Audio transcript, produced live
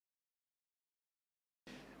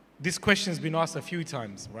This question's been asked a few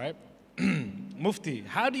times, right? Mufti,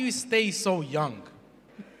 how do you stay so young?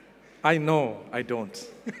 I know I don't.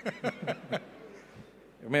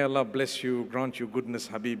 May Allah bless you, grant you goodness,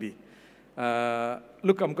 Habibi.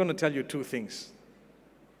 Look, I'm going to tell you two things.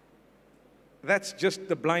 That's just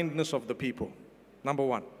the blindness of the people. Number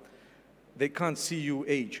one, they can't see you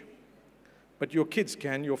age. But your kids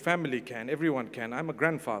can, your family can, everyone can. I'm a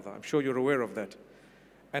grandfather, I'm sure you're aware of that.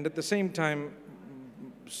 And at the same time,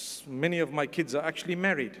 many of my kids are actually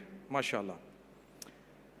married, mashallah.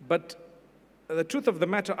 But the truth of the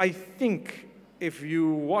matter, I think if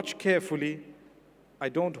you watch carefully, I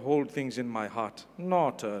don't hold things in my heart,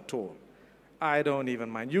 not at all. I don't even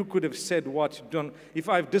mind. You could have said what, done. If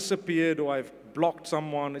I've disappeared or I've blocked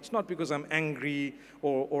someone, it's not because I'm angry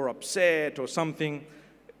or upset or something.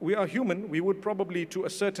 We are human. We would probably to a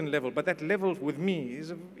certain level, but that level with me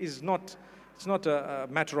is not a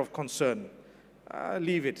matter of concern.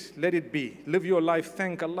 Leave it. Let it be. Live your life.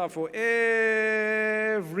 Thank Allah for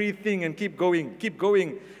everything and keep going. Keep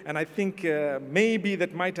going. And I think maybe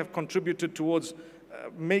that might have contributed towards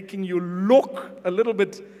making you look a little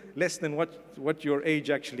bit less than what your age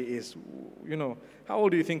actually is. You know, how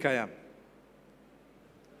old do you think I am?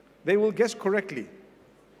 They will guess correctly.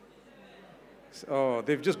 Oh,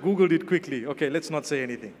 they've just Googled it quickly. Okay, let's not say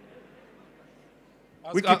anything.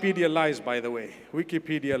 Wikipedia lies, by the way.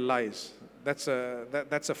 Wikipedia lies. That's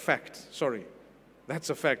a fact. Sorry. That's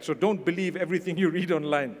a fact. So don't believe everything you read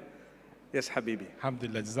online. Yes, Habibi.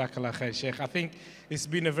 Alhamdulillah, Jazakallah khair, Sheikh. I think it's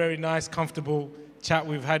been a very nice, comfortable chat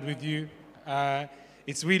we've had with you.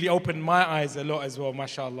 It's really opened my eyes a lot as well,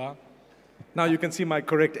 mashallah. Now you can see my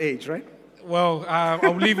correct age, right? Well,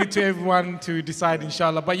 I'll leave it to everyone to decide,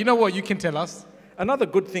 inshallah. But you know what? You can tell us. Another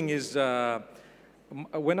good thing is,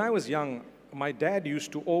 when I was young, my dad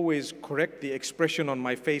used to always correct the expression on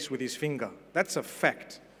my face with his finger. That's a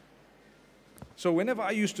fact. So whenever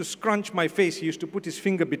I used to scrunch my face, he used to put his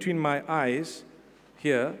finger between my eyes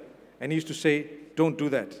here, and he used to say, don't do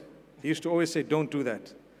that. He used to always say, don't do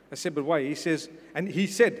that. I said, but why? He says, and he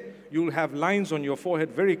said, you'll have lines on your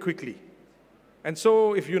forehead very quickly. And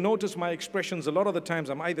so if you notice my expressions, a lot of the times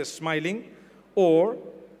I'm either smiling or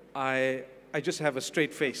I just have a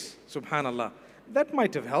straight face, subhanallah. That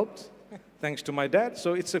might have helped, thanks to my dad.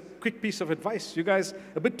 So it's a quick piece of advice. You guys,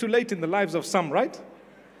 a bit too late in the lives of some, right?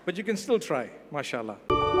 But you can still try, mashallah.